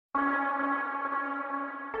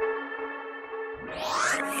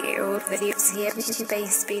Hear all videos here, to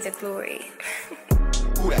base be the glory.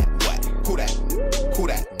 Who that what? Who that? Who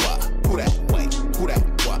that what? Who that what? Who that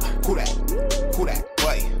what? Who that? Who that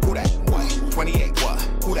what? Who that what? 28 what?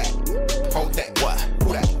 Who that? Hold that what?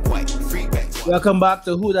 Who that what? Free back. Welcome back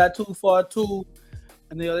to Who That 242.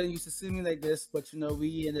 I know y'all used to see me like this, but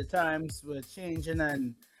we in the times were changing,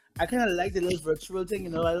 and I kind of like the little virtual thing.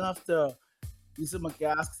 I don't have to use my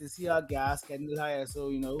gas because you see our gas getting a little higher. So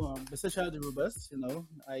but such out the robust.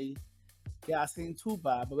 I gas ain't too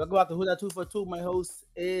bad. But we'll go back to Who That 242. My host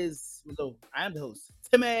is I am the host,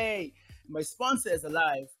 Timmy. My sponsor is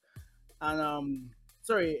alive, and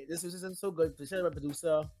sorry, this is so good. Shout out my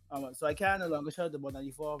producer. So I can no longer shout out about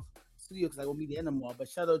 94 studio because I won't be there anymore. But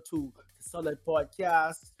shout out to the Solid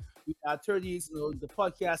Podcast. We are 30s, the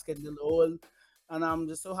podcast getting a little old. And I'm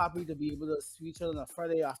just so happy to be able to see each other on a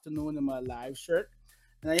Friday afternoon in my live shirt.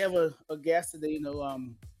 And I have a guest today,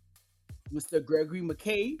 Mr. Gregory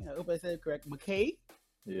MCKAY. I hope I said it correct. McKay?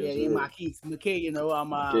 Yes, yeah, McKay, I'm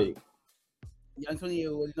McKay. young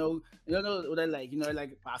 20-year-old, you know what I like. I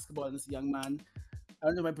like basketball and this young man. I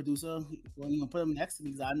don't know my producer. Well, put him next to me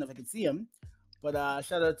because I don't know if I can see him. But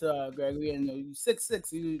shout out to Gregory, and you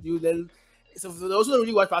 6'6", you little. So for those who don't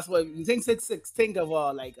really watch basketball, you think 6'6", think of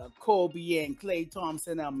like a Kobe and Klay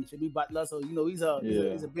Thompson, Jimmy Butler. So he's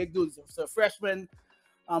a big dude. So freshman.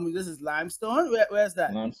 This is Limestone. Where's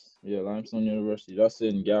that? Limestone University. That's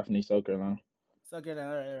in Gaffney, South Carolina. South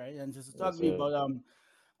Carolina, right? And just to talk to me about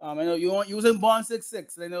I know you wasn't born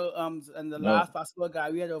 6'6". I know and the last basketball guy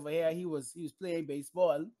we had over here, he was playing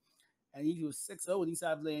baseball. And he was 6'0" when he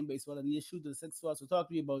started playing baseball, and he shoot the 6'4". So talk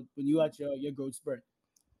to me about when you had your growth spurt.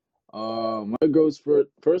 My growth spurt,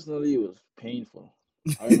 personally, was painful.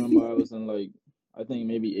 I remember I was in I think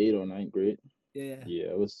maybe 8th or 9th grade. Yeah,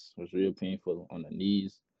 it was real painful on the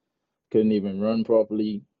knees. Couldn't even run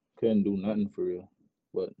properly. Couldn't do nothing for real.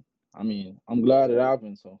 But I mean, I'm glad it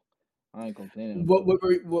happened, so I ain't complaining. Where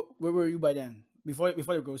were you by then? Before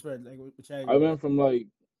the growth spurt, I went from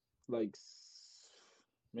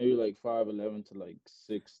maybe 5'11" to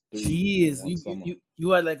 6'3". Jeez,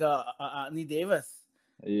 you had like a Anthony Davis.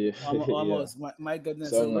 Yeah, almost. Yeah. My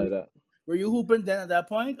goodness. Something like that. Were you hooping then at that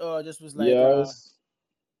point, or just was like? I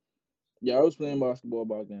was playing basketball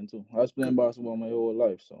back then too. I was playing basketball my whole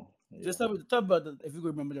life. So just talk about if you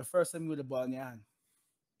could remember the first time you had the ball in your hand.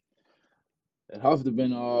 It have to have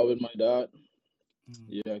been with my dad.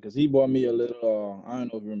 Yeah, because he bought me a little. I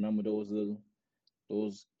don't know if you remember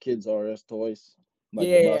those kids RS toys.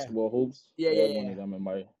 The basketball hoops. Yeah. I had one of them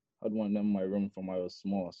in my room from when I was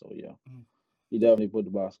small. So yeah, he definitely put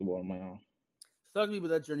the basketball in my arm. Talk to me about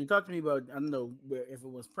that journey. Talk to me about, I don't know, if it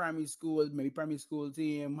was primary school, maybe primary school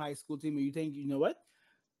team, high school team, and you think, you know what,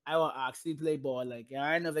 I want to actually play ball. I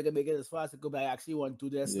don't know if I can make it as far as I go, but I actually want to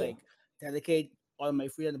do this. Dedicate all of my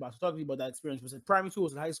free time to basketball. Talk to me about that experience. Was it primary school?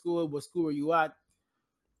 Was it high school? What school were you at?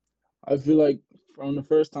 I feel like from the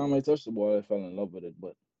first time I touched the ball, I fell in love with it,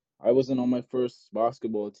 but I wasn't on my first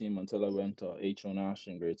basketball team until I went to H.O. Nash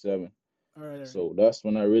in grade 7. All right. So that's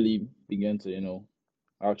when I really began to,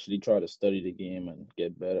 actually try to study the game and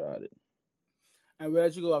get better at it. And where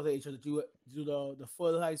did you go after H.O.? Did you do the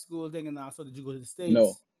full high school thing, and also did you go to the States?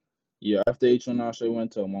 No. Yeah, after H.O. Nash, I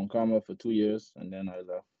went to Montgomery for 2 years, and then I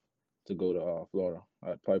left to go to Florida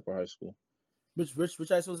at Piper High School. Which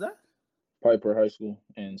high school was that? Piper High School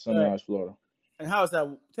in Sunrise, Florida. And how's that?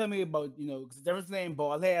 Tell me about, because the difference playing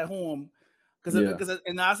ball here at home. Because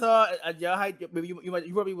and I saw at your height, maybe you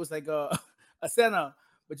probably was like a center,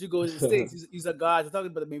 but you go to the States, you're a guard. You're talking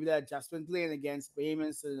about maybe that adjustment playing against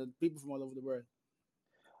Bahamians and people from all over the world.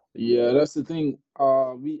 Yeah, that's the thing. I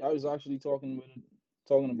was actually talking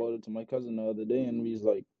about it to my cousin the other day, and he's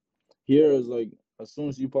like, here is as soon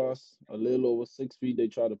as you pass a little over 6 feet, they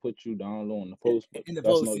try to put you down low in the post, but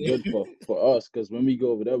that's not good for us, because when we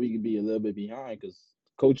go over there, we can be a little bit behind because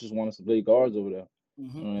coaches want us to play guards over there.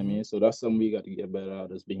 You know what I mean? So that's something we got to get better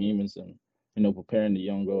at as Bahamians, and preparing the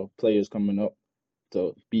younger players coming up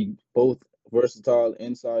to be both versatile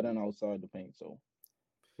inside and outside the paint. So,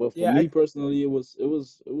 but for me personally, it was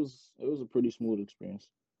a pretty smooth experience.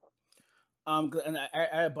 And I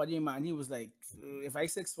had a buddy of mine. He was like, if I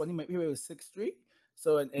 6'1", he was 6'3".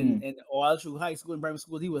 So in all through high school and primary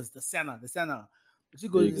school, he was the center. But you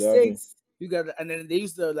go to the States, you got, and then they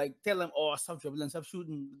used to tell him, oh, stop dribbling, stop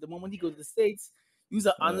shooting. The moment he goes to the States, he's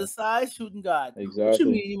an undersized shooting guard. Exactly. What you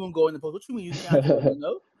mean you won't go in the post? What you mean you can't go,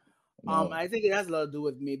 No. I think it has a lot to do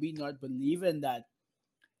with maybe not believing that,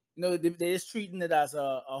 they're just treating it as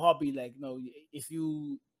a hobby. If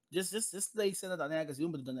you just play center down there because you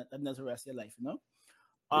don't do that the rest of your life,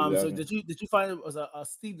 So Exactly. did you find it was a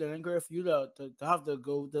steep learning curve for you to have to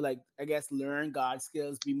go to, like, I guess, learn God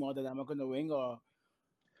skills, be more dynamic on the wing, or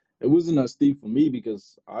It wasn't as steep for me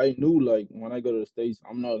because I knew like when I go to the States,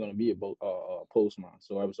 I'm not gonna be a postman.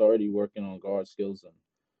 So I was already working on guard skills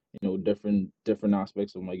and different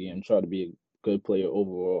aspects of my game. Try to be a good player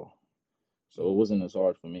overall. So it wasn't as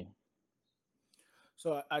hard for me.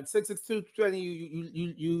 so at 6'2", 20,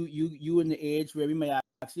 you in the age where we may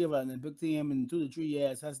actually have a big team in 2 to 3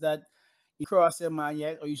 years. Has that crossed your mind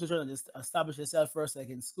yet, or you still trying to just establish yourself first, like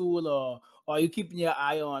in school, or are you keeping your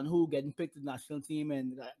eye on who getting picked to the national team?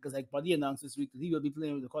 And because, like, Buddy announced this week that he will be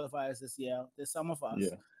playing with the qualifiers this year. There's some of us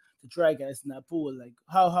Yeah. to try get us in that pool. Like,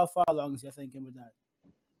 how far along is your thinking with that?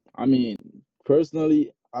 I mean,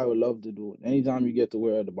 personally, I would love to do it. Anytime you get to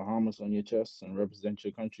wear the Bahamas on your chest and represent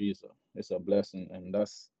your country is a blessing, and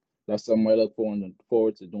that's something I look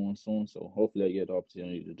forward to doing soon. So hopefully, I get the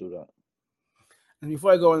opportunity to do that. And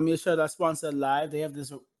before I go on, make sure that sponsored live. They have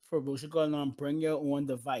this promotion going on. Bring your own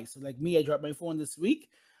device. So, like me, I dropped my phone this week.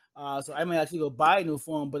 So I might actually go buy a new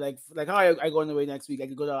phone. But like how I go on the way next week, I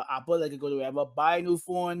could go to Apple. I could go to wherever, buy a new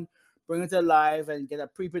phone, bring it to live, and get a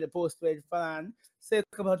prepaid and postpaid plan. Save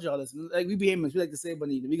a couple $100. Like we be humans, we like to save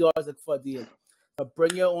money. We always look for a deal. But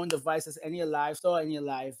bring your own devices. Any live store, any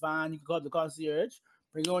live van. You can call the concierge.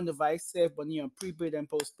 Bring your own device. Save money on prepaid and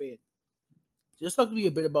postpaid. Just talk to me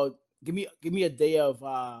a bit about, give me a day of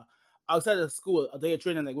outside of school, a day of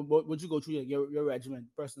training. Like, what would you go through your regiment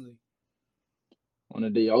personally? On a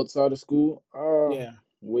day outside of school, Yeah,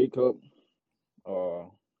 wake up. Uh,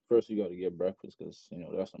 First you got to get breakfast because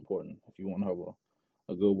that's important if you want to have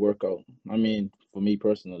a good workout. I mean, for me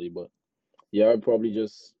personally, but yeah, I'd probably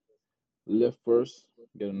just lift first,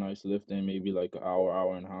 get a nice lift in, maybe like an hour,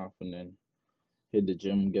 hour and a half, and then hit the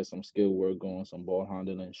gym, get some skill work going, some ball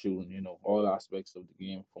handling, shooting, all aspects of the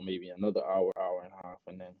game for maybe another hour, hour and a half,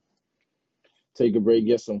 and then take a break,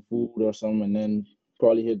 get some food or something, and then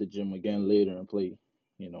probably hit the gym again later and play,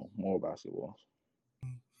 more basketball.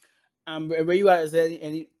 where you at? Is there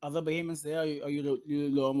any other Bahamians there? Or you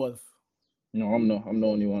lone wolf? I'm the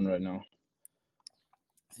only one right now.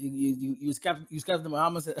 You scared the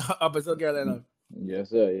Bahamas up in South Carolina. Yes,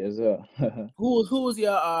 sir. Yes, sir. Who's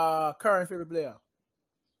your current favorite player?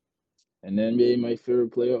 And NBA, my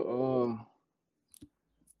favorite player. Oh,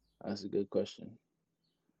 that's a good question.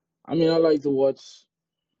 I mean, I like to watch.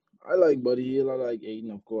 I like Buddy Hill. I like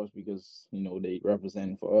Aiden, of course, because they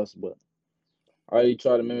represent for us. But I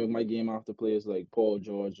try to mimic my game after players like Paul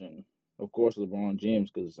George and, of course, LeBron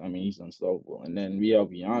James, because I mean he's unstoppable. And then we have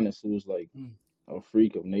Giannis, who's like Hmm. a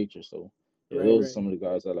freak of nature. So yeah, Right, those are right. some of the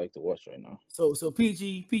guys I like to watch right now. So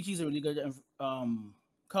PG's a really good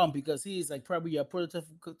comp because he's like probably a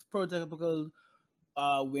prototypical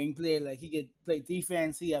wing player. Like, he could play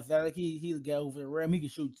defense, he athletic, he'll get over the rim, he can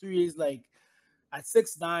shoot threes. Like, at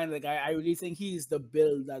 6'9", like I really think he's the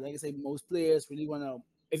build that, like I say, most players really wanna.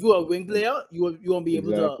 If you're a wing E- player, you won't be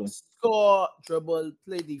able to Exactly. score, dribble,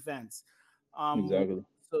 play defense. Um, Exactly.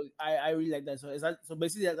 so I really like that. So is that so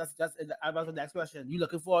basically that's about the next question. You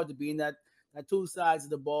looking forward to being that two sides of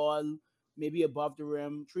the ball, maybe above the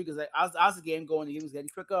rim, three? Because, like, as the game going, the game is getting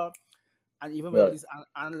quicker, and even with all Right. these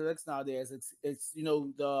analytics nowadays, it's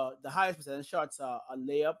the highest percentage shots are a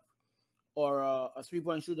layup or a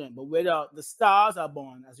 3-point shooter. But where the stars are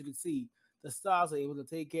born, as you can see, the stars are able to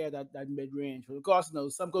take care of that mid range. But of course,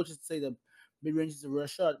 some coaches say the mid range is the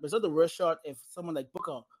worst shot, but it's not the worst shot if someone like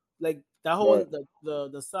Booker, like that whole Right.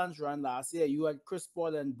 the Suns run last year, you had Chris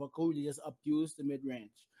Paul and Booker who just abused the mid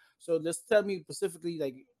range. So just tell me specifically,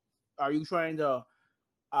 like, are you trying to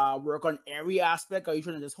work on every aspect? Or are you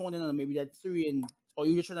trying to just hone in on maybe that three, or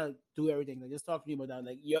you just trying to do everything? Like, just talk to me about that.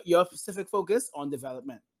 Like, your specific focus on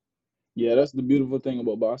development. Yeah, that's the beautiful thing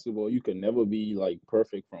about basketball. You can never be like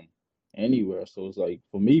perfect from anywhere. So it's like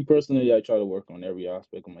for me personally, I try to work on every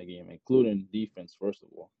aspect of my game, including defense, first of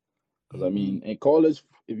all. Because I Mm-hmm. mean, in college,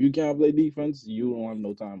 if you can't play defense, you don't have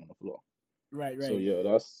no time on the floor. Right, So right. yeah,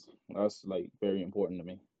 that's like very important to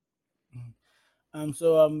me. Mhm.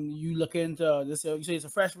 So you look into this. You say it's a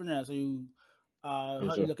freshman now. So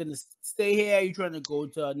Yes, how you sir. looking to stay here? You trying to go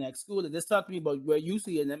to next school? Like, just talk to me about where you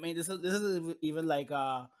see it. I mean, this is even like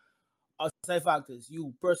outside factors.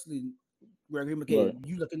 You personally, Gregory McKay, Right.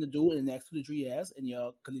 you looking to do in the next 2 to 3 years in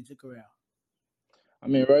your collegiate career? I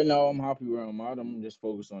mean, right now I'm happy where I'm at. I'm just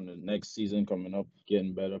focused on the next season coming up,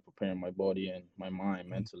 getting better, preparing my body and my mind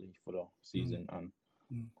mentally for the season. And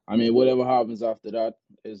Mm-hmm. I mean, whatever happens after that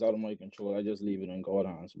is out of my control. I just leave it in God's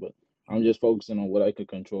hands. But I'm just focusing on what I could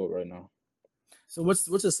control right now. So what's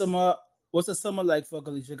the summer like for a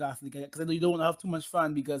collegiate athlete? Because I know you don't want to have too much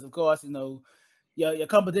fun because, of course, your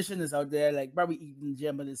competition is out there, like probably eating in the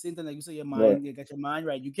gym, but at the same time, like you say, your Right. mind, you get your mind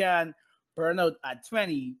right. You can't burn out at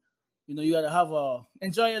 20. You know, you gotta have a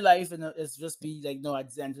enjoy your life, and it's just be like no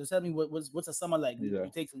at the end. Just tell me what's a summer like? Yeah.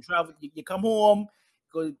 You take some travel, you come home,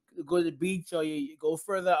 go to the beach, or you go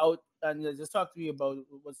further out, and just talk to me about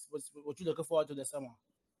what you looking forward to this summer.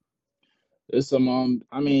 It's some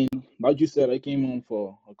I mean, like you said, I came home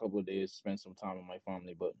for a couple of days, spent some time with my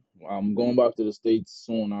family, but I'm going back to the States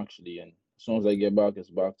soon actually, and as soon as I get back, it's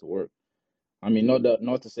back to work. I mean,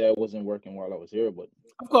 not to say I wasn't working while I was here, but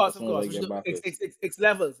as Of soon as I course. But get back, it's It's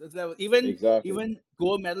levels. It's levels. Even exactly even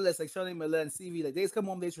gold medalists like Shirley Miller and CV, like they just come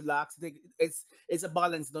home, they just relax. It's a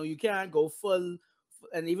balance. No, you can't go full.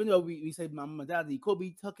 And even though we say mama and daddy,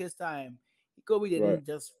 Kobe took his time. Kobe right. didn't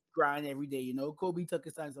just grind every day. You know, Kobe took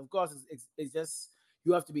his time. So of course, it's just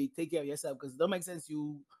you have to be take care of yourself because it don't make sense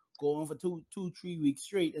you go on for 3 weeks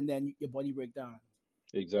straight and then your body break down.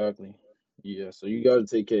 Exactly. Yeah, so you got to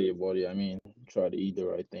take care of your body. I mean, try to eat the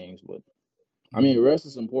right things, but I mean, Mm-hmm. rest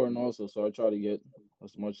is important also. So I try to get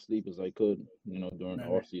as much sleep as I could, during the Right,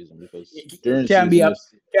 off right. season because It during the can't be season up.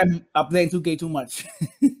 is Can't be up playing 2K too much.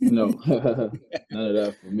 no, none of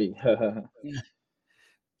that for me.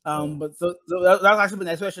 Uh, But so that's actually the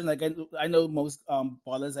next question. Like I know most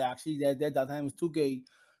ballers are actually their that time is 2K.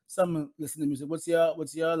 Some listen to music. What's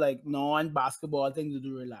your like non basketball thing to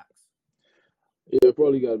do relax? yeah,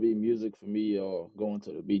 probably got to be music for me or going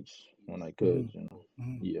to the beach when I Hmm. could.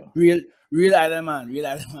 Hmm. Yeah, Real island man, real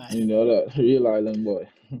island man. that real island boy.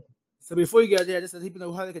 So before you get there, just let people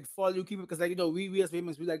know how they can follow you, keep it because like we as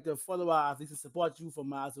famous we like to follow our athletes and support you from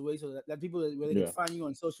miles away, so that people where they can Yeah, find you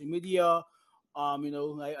on social media.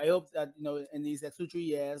 I hope that in these next 2 3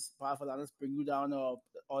 years, Powerful Atlas bring you down or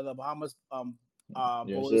the Bahamas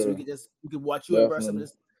yes, bowls so sir. we can watch you in person. But Definitely.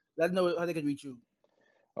 just let them know how they can reach you.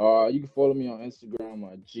 You can follow me on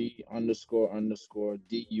Instagram at G__DUVAL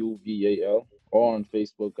or on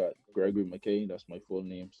Facebook at Gregory McKay. That's my full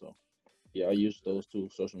name. So yeah, I use those two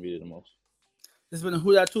social media the most. This has been a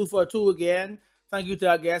Who That 242 again. Thank you to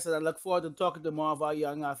our guests, and I look forward to talking to more of our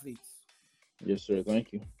young athletes. Yes, sir.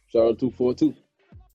 Thank you. Shout out 242.